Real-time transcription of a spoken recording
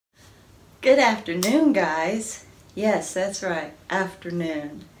Good afternoon, guys. Yes, that's right,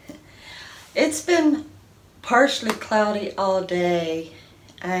 afternoon. It's been partially cloudy all day,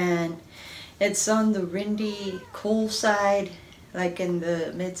 and it's on the windy, cool side, like in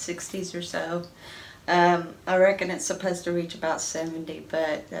the mid-60s or so. I reckon it's supposed to reach about 70,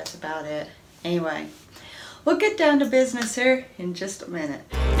 but that's about it. Anyway, we'll get down to business here in just a minute.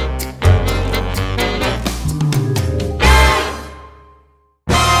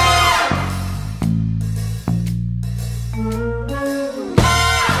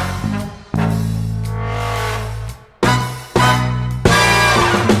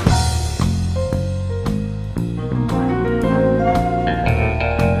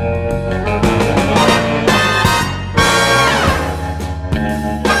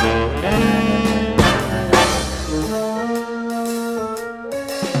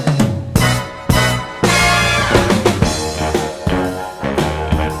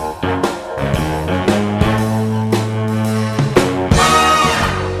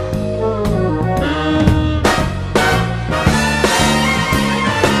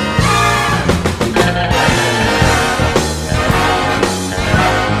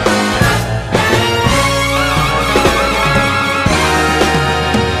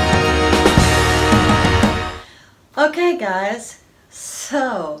 Okay guys,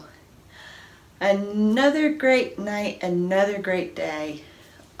 so another great night, another great day,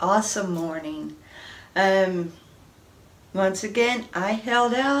 awesome morning. Once again, I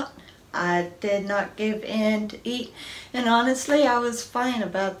held out. I did not give in to eat, and honestly I was fine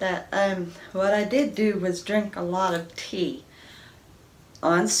about that. What I did do was drink a lot of tea,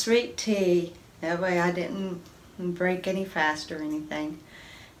 on-street tea, that way I didn't break any fast or anything.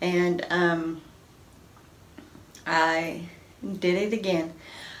 And I did it again.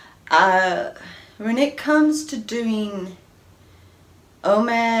 When it comes to doing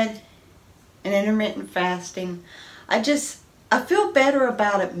OMAD and intermittent fasting, I feel better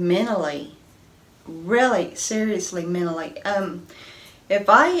about it mentally. Really, seriously, mentally. If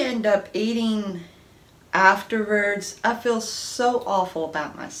I end up eating afterwards, I feel so awful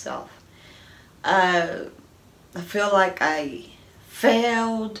about myself. I feel like I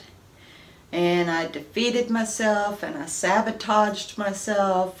failed, and I defeated myself, and I sabotaged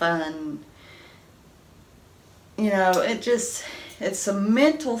myself, and you know, it's a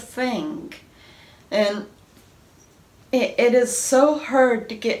mental thing, and it is so hard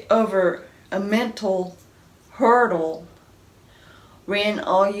to get over a mental hurdle when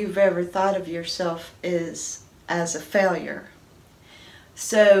all you've ever thought of yourself is as a failure.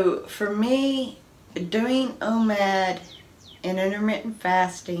 So for me, doing OMAD and intermittent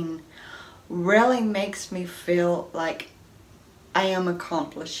fasting really makes me feel like I am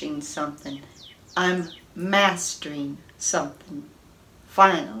accomplishing something. I'm mastering something,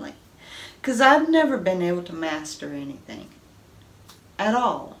 finally. Because I've never been able to master anything at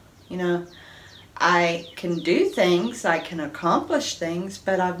all. You know, I can do things, I can accomplish things,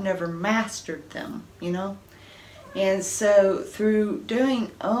 but I've never mastered them, you know. And so through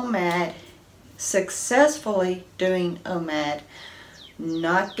doing OMAD, successfully doing OMAD,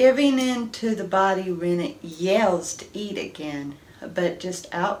 not giving in to the body when it yells to eat again, but just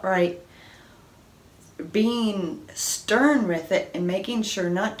outright being stern with it and making sure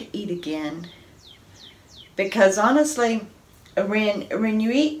not to eat again. Because honestly, when you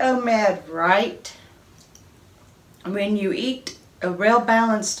eat OMAD right, when you eat a real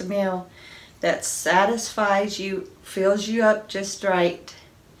balanced meal that satisfies you, fills you up just right,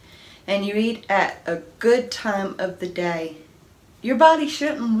 and you eat at a good time of the day, your body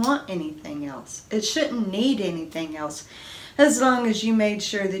shouldn't want anything else. It shouldn't need anything else, as long as you made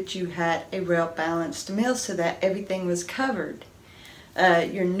sure that you had a real balanced meal so that everything was covered.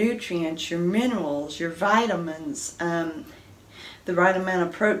 Your nutrients, your minerals, your vitamins, the right amount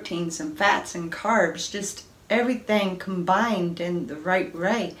of proteins and fats and carbs, just everything combined in the right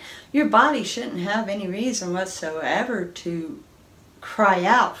way. Your body shouldn't have any reason whatsoever to cry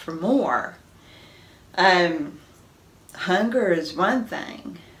out for more. Hunger is one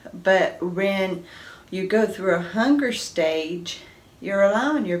thing, but when you go through a hunger stage, you're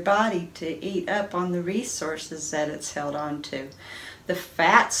allowing your body to eat up on the resources that it's held on to. The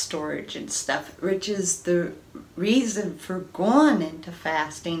fat storage and stuff, which is the reason for going into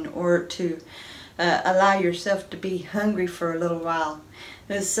fasting, or to allow yourself to be hungry for a little while,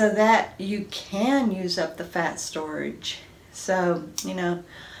 so that you can use up the fat storage. So, you know,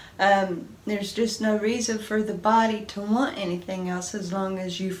 there's just no reason for the body to want anything else as long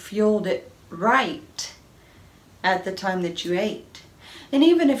as you fueled it right at the time that you ate. And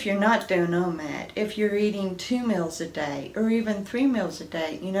even if you're not doing OMAD, if you're eating 2 meals a day or even 3 meals a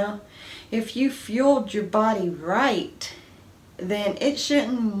day, you know, if you fueled your body right, then it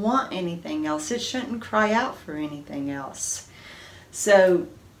shouldn't want anything else. It shouldn't cry out for anything else. So,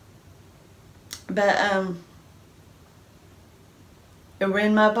 but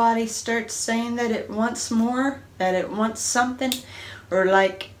when my body starts saying that it wants more, that it wants something, or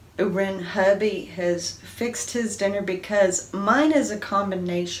like when hubby has fixed his dinner, because mine is a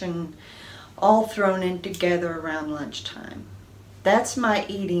combination all thrown in together around lunchtime. That's my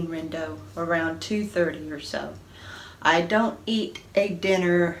eating window, around 2:30 or so. I don't eat a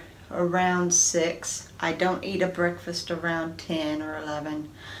dinner around 6. I don't eat a breakfast around 10 or 11.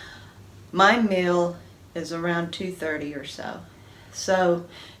 My meal is around 2:30 or so. So,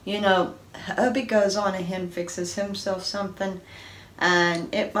 you know, hubby goes on and fixes himself something,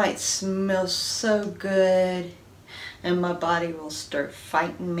 and it might smell so good, and my body will start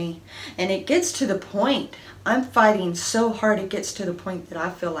fighting me. And it gets to the point, I'm fighting so hard, it gets to the point that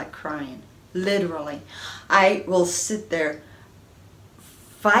I feel like crying. Literally. I will sit there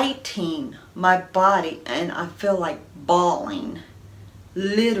fighting my body, and I feel like bawling.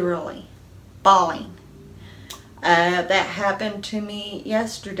 Literally bawling. That happened to me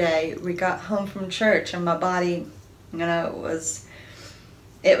yesterday. We got home from church and my body, you know,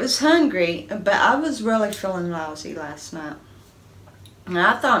 it was hungry, but I was really feeling lousy last night. And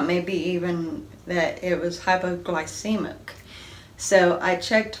I thought maybe even that it was hypoglycemic. So I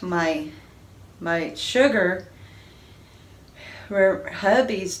checked my sugar, where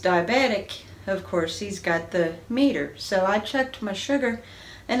hubby's diabetic, of course, he's got the meter. So I checked my sugar,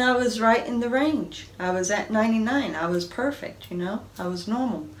 and I was right in the range. I was at 99. I was perfect, you know. I was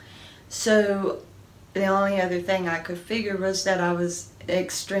normal. So the only other thing I could figure was that I was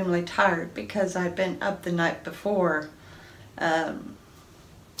extremely tired because I'd been up the night before,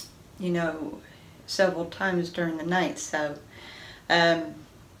 you know, several times during the night. So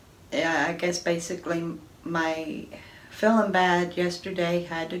yeah, I guess basically my feeling bad yesterday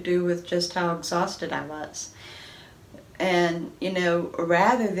had to do with just how exhausted I was. And, you know,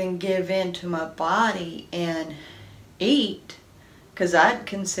 rather than give in to my body and eat, because I'd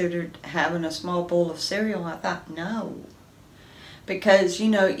considered having a small bowl of cereal, I thought, no. Because, you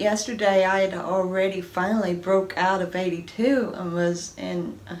know, yesterday I had already finally broke out of 82 and was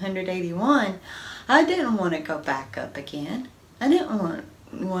in 181. I didn't want to go back up again. I didn't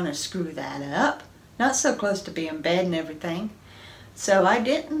want to screw that up. Not so close to being bed and everything. So I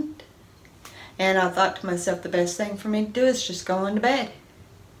didn't. And I thought to myself, the best thing for me to do is just go into bed.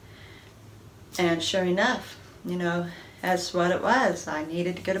 And sure enough, you know, that's what it was. I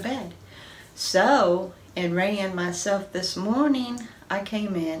needed to go to bed. So, in weighing myself this morning, I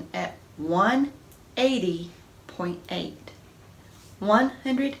came in at 180.8.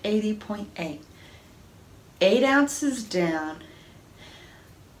 180.8. 8 ounces down.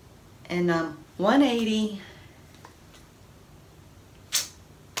 And 180.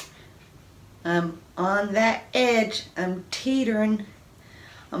 I'm on that edge. I'm teetering.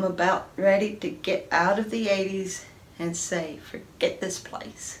 I'm about ready to get out of the 80s and say, forget this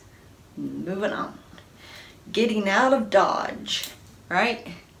place. Moving on. Getting out of Dodge,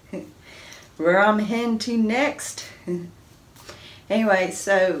 right? Where I'm heading to next. Anyway,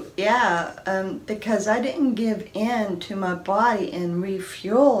 so yeah, because I didn't give in to my body and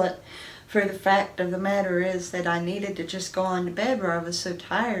refuel it, for the fact of the matter is that I needed to just go on to bed where I was so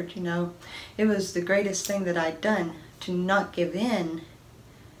tired, you know. It was the greatest thing that I'd done to not give in.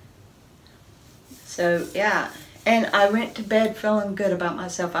 So yeah, and I went to bed feeling good about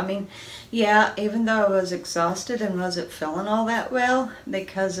myself. I mean, yeah, even though I was exhausted and wasn't feeling all that well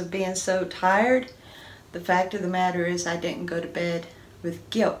because of being so tired, the fact of the matter is I didn't go to bed with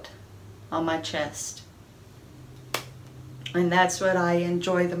guilt on my chest. And that's what I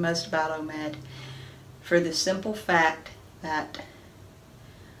enjoy the most about OMAD, for the simple fact that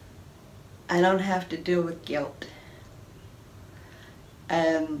I don't have to deal with guilt.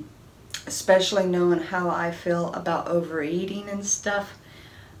 Especially knowing how I feel about overeating and stuff,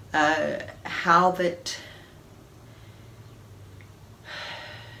 how that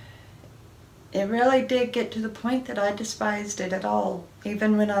it really did get to the point that I despised it at all.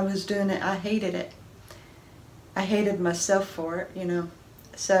 Even when I was doing it, I hated it. I hated myself for it, you know.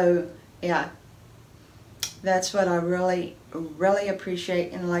 So, yeah, that's what I really, really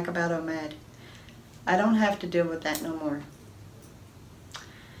appreciate and like about OMAD. I don't have to deal with that no more.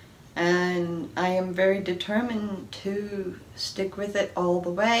 And I am very determined to stick with it all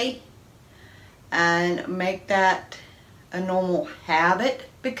the way and make that a normal habit,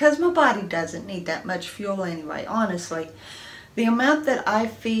 because my body doesn't need that much fuel anyway, honestly. The amount that I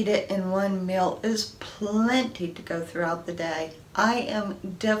feed it in one meal is plenty to go throughout the day. I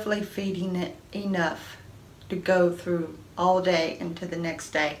am definitely feeding it enough to go through all day into the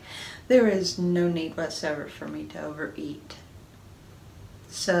next day. There is no need whatsoever for me to overeat.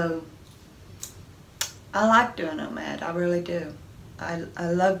 So I like doing OMAD, I really do. I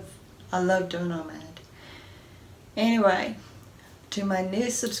love doing OMAD. Anyway, to my new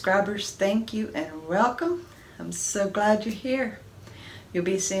subscribers, thank you and welcome. I'm so glad you're here. You'll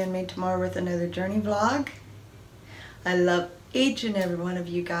be seeing me tomorrow with another journey vlog. I love each and every one of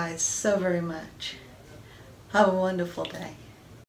you guys so very much. Have a wonderful day.